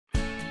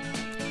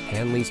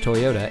Hanlees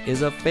Toyota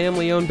is a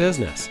family-owned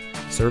business,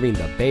 serving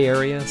the Bay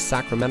Area,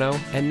 Sacramento,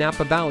 and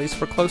Napa Valleys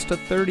for close to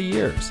 30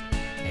 years.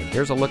 And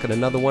here's a look at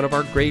another one of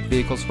our great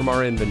vehicles from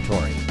our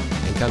inventory,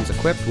 and comes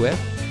equipped with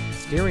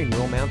steering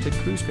wheel mounted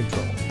cruise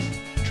control,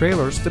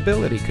 trailer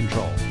stability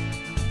control,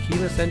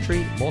 keyless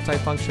entry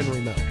multifunction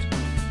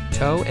remote,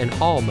 tow and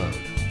haul mode,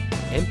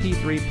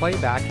 MP3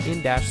 playback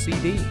in-dash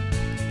CD,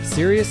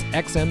 Sirius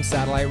XM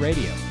satellite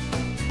radio,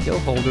 hill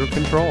holder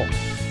control,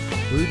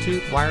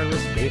 Bluetooth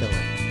wireless data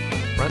link,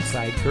 front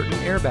side curtain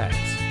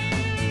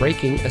airbags,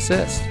 braking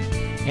assist,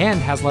 and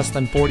has less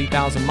than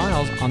 40,000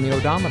 miles on the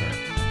odometer.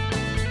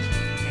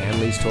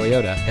 Hanlees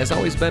Toyota has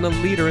always been a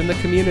leader in the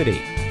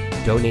community,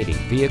 donating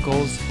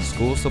vehicles,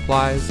 school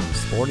supplies,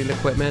 sporting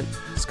equipment,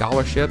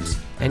 scholarships,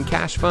 and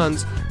cash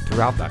funds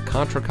throughout the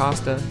Contra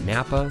Costa,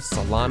 Napa,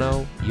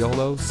 Solano,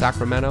 Yolo,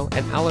 Sacramento,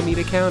 and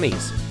Alameda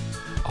counties.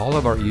 All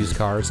of our used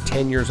cars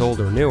 10 years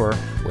old or newer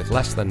with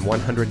less than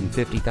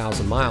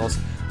 150,000 miles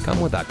come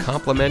with a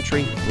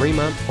complimentary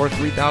 3-month or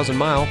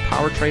 3,000-mile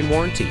powertrain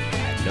warranty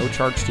at no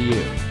charge to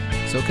you.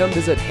 So come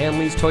visit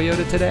Hanlees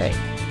Toyota today